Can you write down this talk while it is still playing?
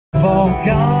have all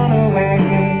gone away.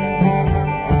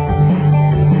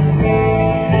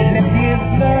 Let His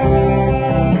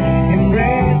love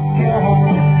embrace your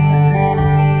heart.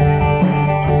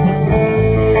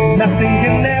 Nothing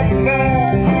can ever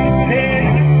tear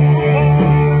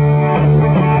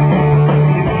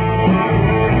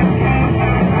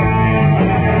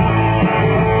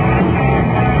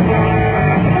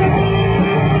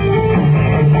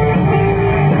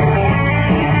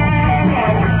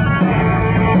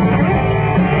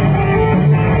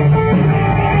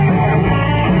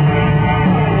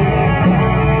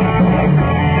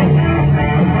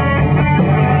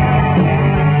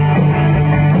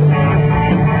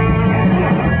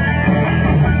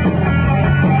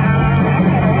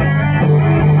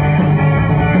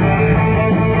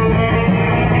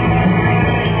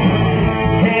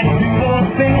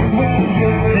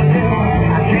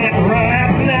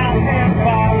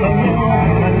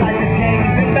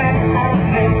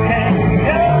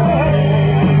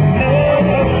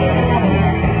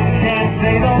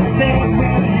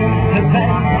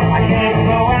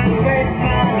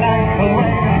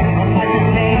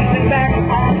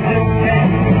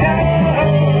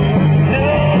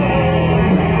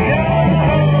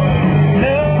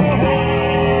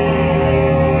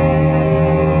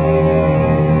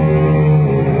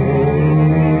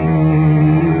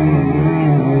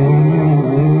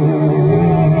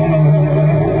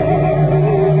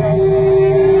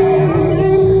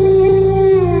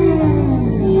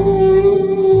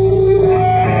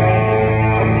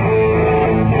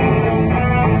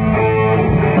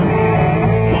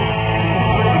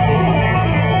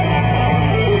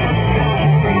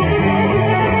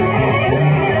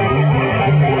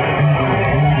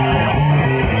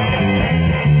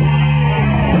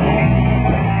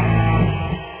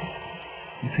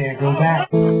you can't go back.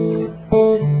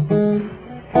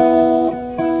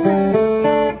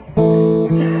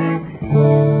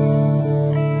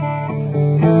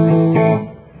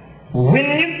 When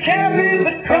you carry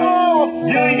the cross,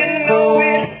 do you know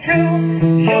it's true?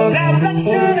 Your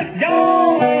direction is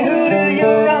gone, who do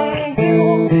you run to?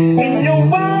 In your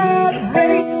wild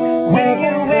race, when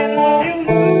you win or you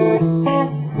lose,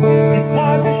 it's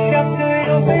hard to shelter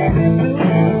your baby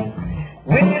blue.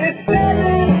 When it's said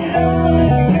and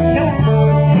done,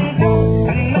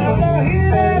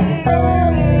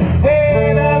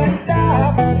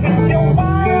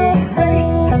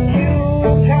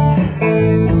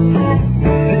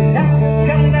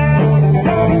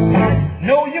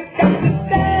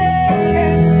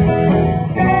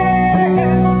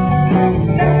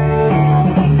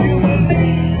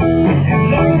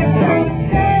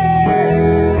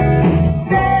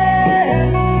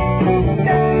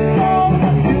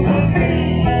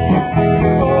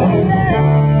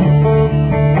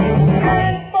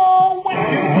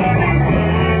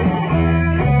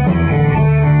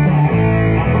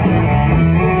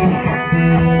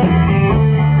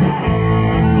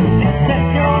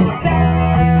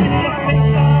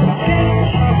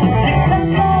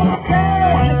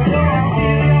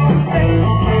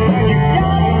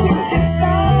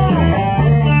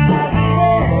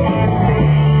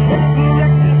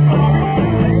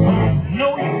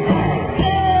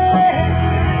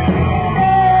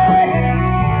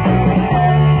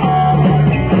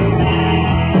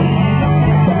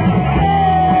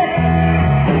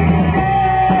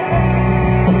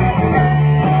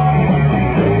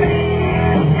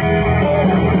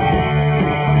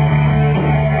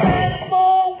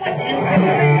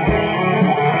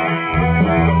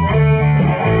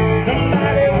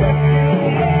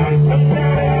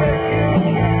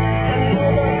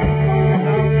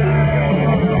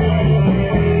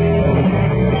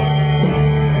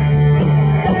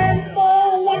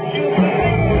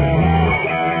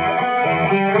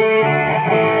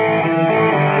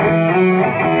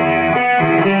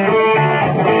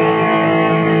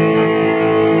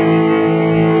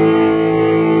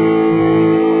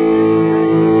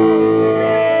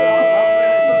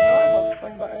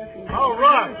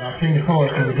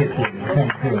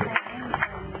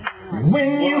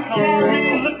 when you carry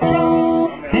the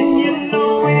cross and you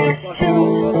know it's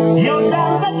true, your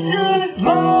direction is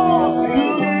gone, who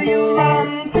do you run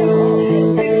to?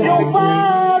 It's your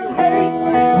wild race,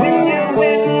 when you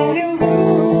win you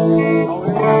lose,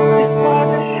 it's hard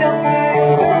to shelter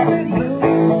your baby blue.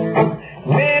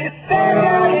 When it's said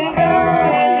and done,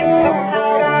 you come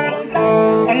out on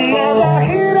top, another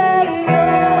hit and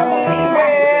run,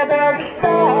 where there's a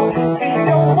stop, it's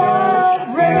your wild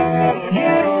race.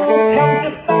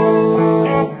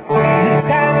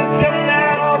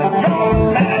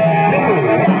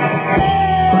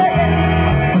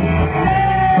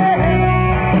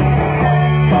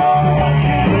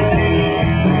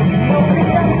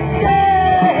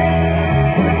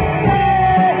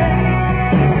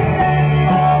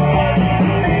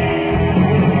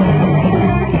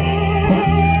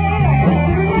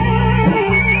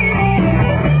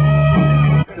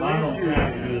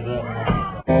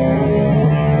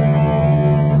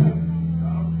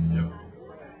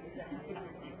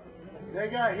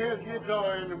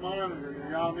 saw in the monitor.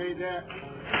 Y'all need that?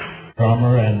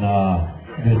 Drummer, and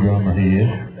good drummer he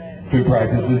is. 2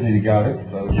 practices, he got it,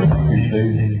 so appreciate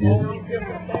it, he's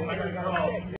good.